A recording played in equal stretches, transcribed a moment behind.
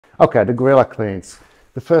Okay, the gorilla cleans.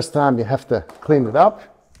 The first time you have to clean it up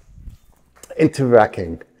into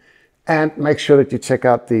racking. And make sure that you check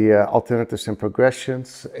out the alternatives and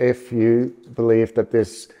progressions if you believe that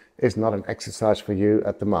this is not an exercise for you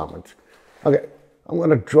at the moment. Okay, I'm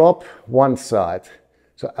going to drop one side.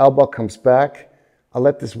 So elbow comes back. I'll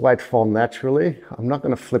let this weight fall naturally. I'm not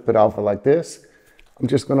going to flip it over like this. I'm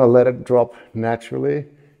just going to let it drop naturally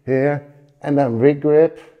here. And then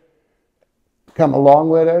regrip. Come along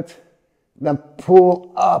with it. Then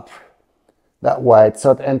pull up that weight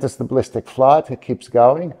so it enters the ballistic flight. It keeps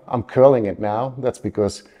going. I'm curling it now. That's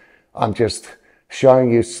because I'm just showing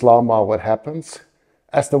you slow-mo what happens.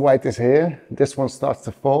 As the weight is here, this one starts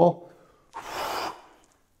to fall.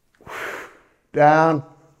 Down.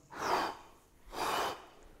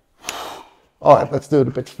 All right, let's do it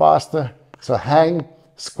a bit faster. So hang,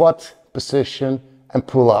 squat position, and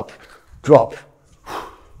pull up. Drop.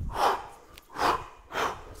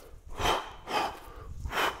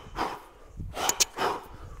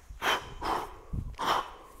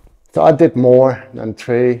 So I did more than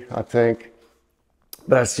 3, I think,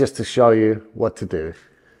 but that's just to show you what to do.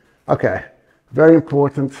 Okay, very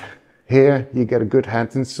important. Here you get a good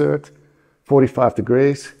hand insert, 45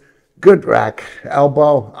 degrees. Good rack,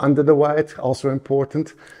 elbow under the weight, also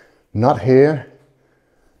important. Not here,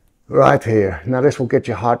 right here. Now this will get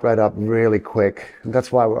your heart rate up really quick. And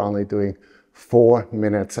that's why we're only doing 4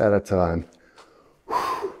 minutes at a time.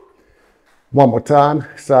 One more time,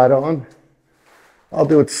 side on. I'll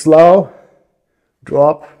do it slow,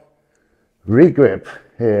 drop, regrip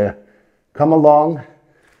here. Come along.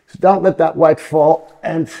 So don't let that weight fall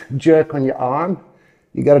and jerk on your arm.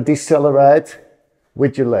 You got to decelerate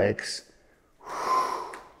with your legs.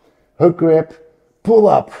 Hook grip, pull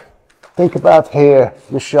up. Think about here,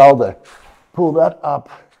 your shoulder. Pull that up.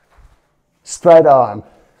 Straight arm,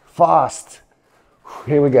 fast.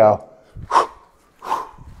 Here we go.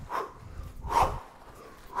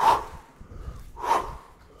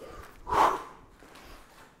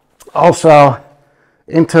 Also,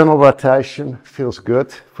 internal rotation feels good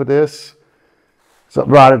for this. So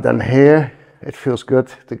rather than here, it feels good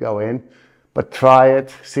to go in. But try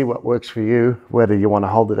it, see what works for you, whether you want to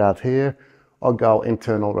hold it out here or go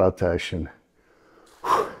internal rotation.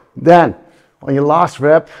 Then, on your last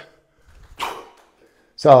rep,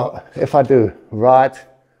 so if I do right,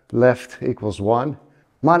 left equals 1.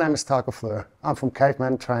 My name is Taco Fleur. I'm from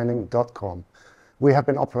Cavemantraining.com. We have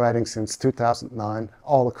been operating since 2009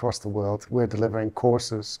 all across the world. We're delivering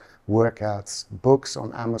courses, workouts, books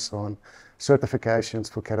on Amazon,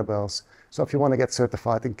 certifications for kettlebells. So if you want to get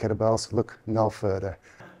certified in kettlebells, look no further.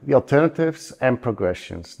 The alternatives and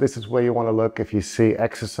progressions. This is where you want to look if you see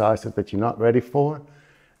exercises that you're not ready for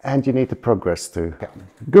and you need to progress to. Okay.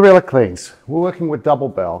 Gorilla cleans. We're working with double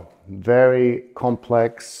bell. Very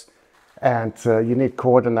complex and you need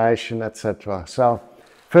coordination, etc. So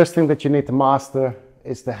first thing that you need to master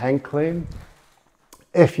is the hang clean.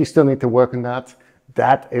 If you still need to work on that,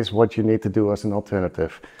 that is what you need to do as an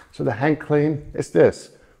alternative. So the hang clean is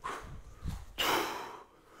this.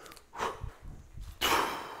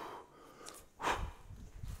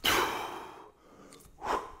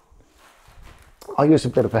 I'll use a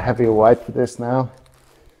bit of a heavier weight for this now.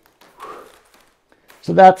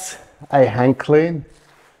 So that's a hang clean.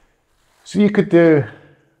 So you could do,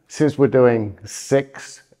 since we're doing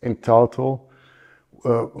 6 in total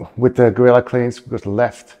with the gorilla cleans, because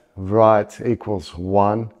left, right equals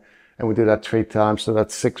 1, and we do that 3 times, so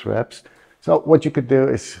that's 6 reps. So what you could do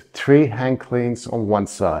is 3 hang cleans on one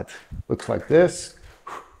side. Looks like this.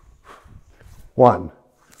 1,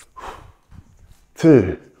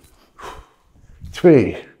 2,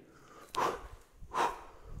 3.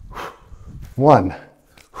 1,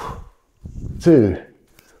 2,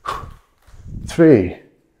 3.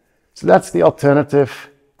 So that's the alternative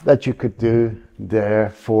that you could do there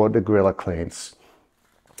for the gorilla cleans.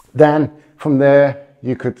 Then from there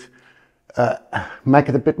you could make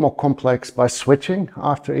it a bit more complex by switching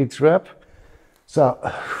after each rep. So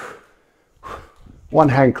 1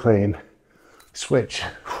 hang clean, switch,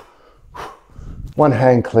 1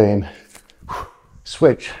 hang clean,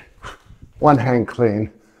 switch, 1 hang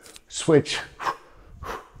clean, switch.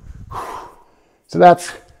 So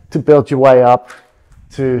that's to build your way up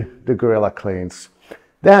to the gorilla cleans.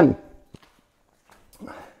 Then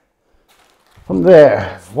from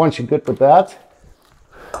there, once you're good with that,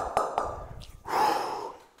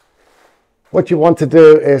 what you want to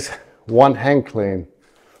do is 1 hang clean.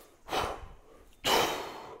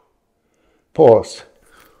 Pause.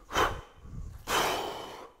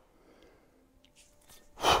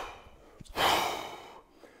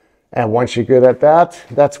 And once you're good at that,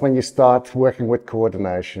 that's when you start working with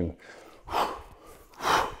coordination.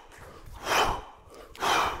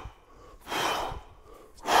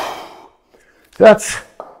 That's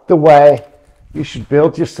the way you should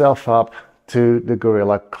build yourself up to the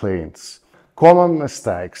gorilla cleans. Common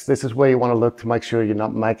mistakes. This is where you want to look to make sure you're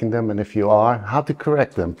not making them, and if you are, how to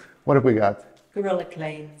correct them. What have we got? Gorilla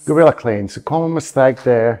cleans. Gorilla cleans. A common mistake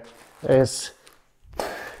there is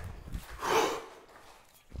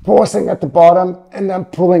pausing at the bottom and then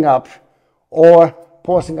pulling up, or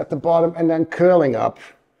pausing at the bottom and then curling up.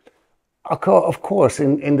 Of course,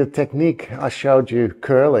 in the technique I showed you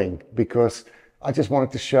curling because I just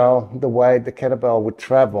wanted to show the way the kettlebell would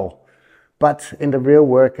travel. But in the real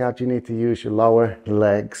workout, you need to use your lower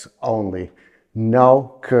legs only.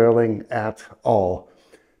 No curling at all.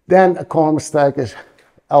 Then a common mistake is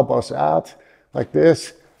elbows out like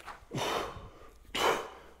this.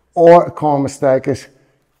 Or a common mistake is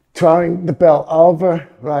throwing the bell over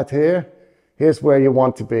right here. Here's where you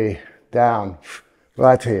want to be, down,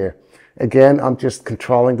 right here. Again, I'm just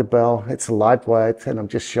controlling the bell. It's a lightweight and I'm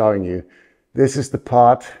just showing you. This is the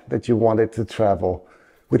part that you want it to travel.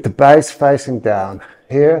 With the base facing down.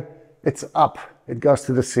 Here, it's up. It goes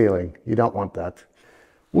to the ceiling. You don't want that.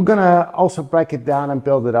 We're gonna also break it down and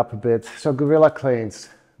build it up a bit. So gorilla cleans,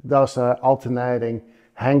 those are alternating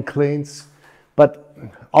hang cleans. But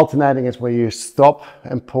alternating is where you stop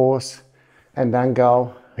and pause and then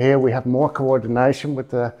go. Here we have more coordination with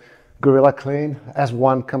the gorilla clean. As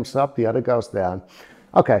one comes up, the other goes down.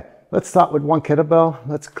 Okay. Let's start with one kettlebell.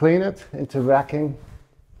 Let's clean it into racking.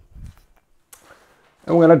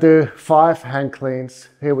 And we're going to do 5 hang cleans.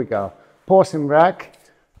 Here we go. Pause and rack.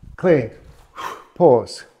 Clean.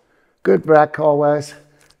 Pause. Good rack always.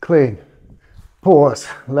 Clean. Pause.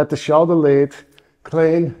 Let the shoulder lead.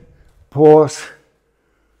 Clean. Pause.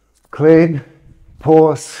 Clean.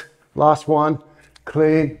 Pause. Last one.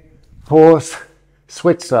 Clean. Pause.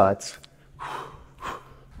 Switch sides.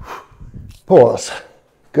 Pause.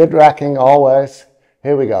 Good racking always.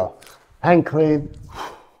 Here we go. Hang clean,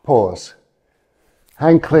 pause.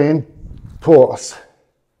 Hang clean, pause.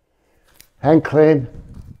 Hang clean,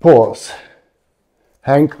 pause.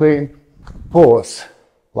 Hang clean, pause.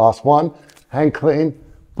 Last one. Hang clean,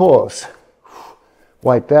 pause.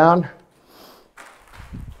 Weight down.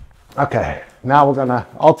 Okay, now we're gonna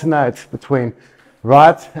alternate between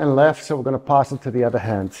right and left, so we're gonna pass it to the other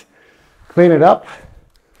hand. Clean it up.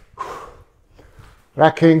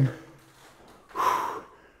 Racking.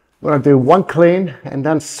 We're going to do one clean and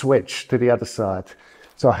then switch to the other side.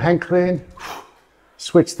 So hang clean,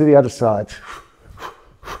 switch to the other side.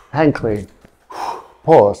 Hang clean,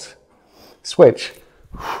 pause, switch,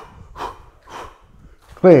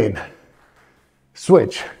 clean,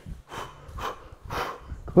 switch,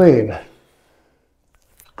 clean,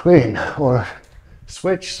 clean, or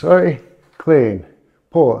switch, sorry, clean,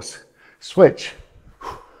 pause, switch,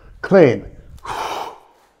 clean.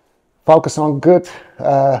 Focus on good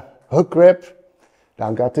hook grip.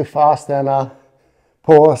 Don't go too fast then.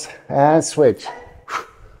 Pause and switch.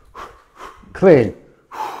 Clean.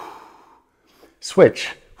 Switch.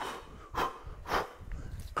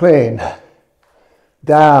 Clean.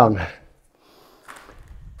 Down.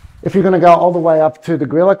 If you're going to go all the way up to the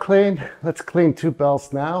gorilla clean, let's clean 2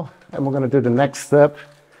 bells now. And we're going to do the next step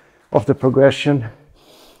of the progression.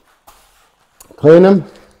 Clean them.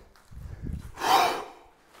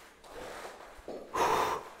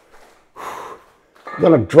 I'm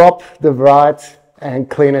going to drop the right and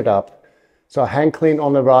clean it up. So hang clean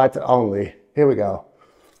on the right only. Here we go.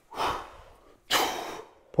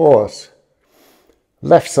 Pause.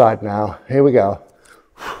 Left side now. Here we go.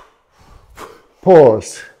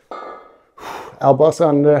 Pause. Elbows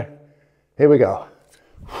under. Here we go.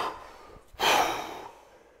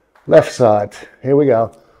 Left side. Here we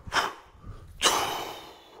go.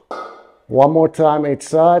 One more time each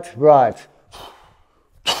side. Right.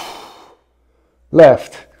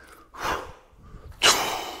 Left.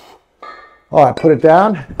 All right, put it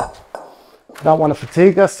down. Don't want to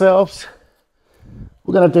fatigue ourselves.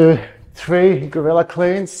 We're going to do 3 gorilla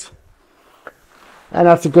cleans. And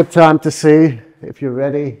that's a good time to see if you're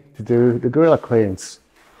ready to do the gorilla cleans.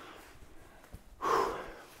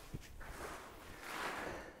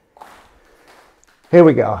 Here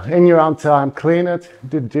we go. In your own time, clean it.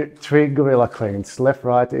 Do 3 gorilla cleans. Left,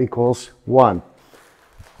 right equals 1.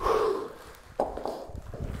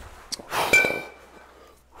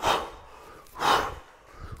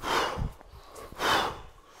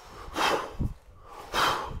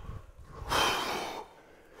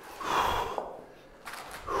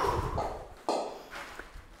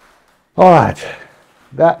 All right,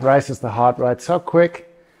 that raises the heart rate so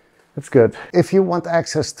quick It's good. If you want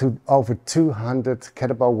access to over 200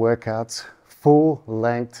 kettlebell workouts, full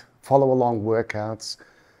length, follow along workouts,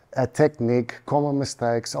 a technique, common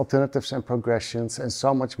mistakes, alternatives and progressions, and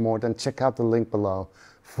so much more, then check out the link below.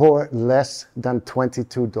 For less than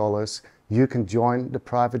 $22, you can join the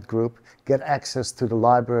private group, get access to the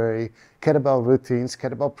library, kettlebell routines,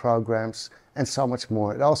 kettlebell programs, and so much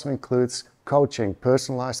more. It also includes coaching,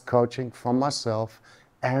 personalized coaching from myself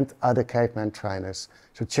and other caveman trainers.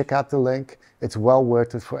 So check out the link. It's well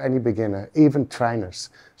worth it for any beginner, even trainers.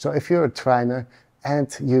 So if you're a trainer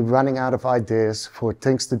and you're running out of ideas for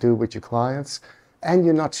things to do with your clients and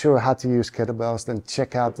you're not sure how to use kettlebells, then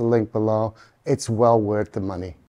check out the link below. It's well worth the money.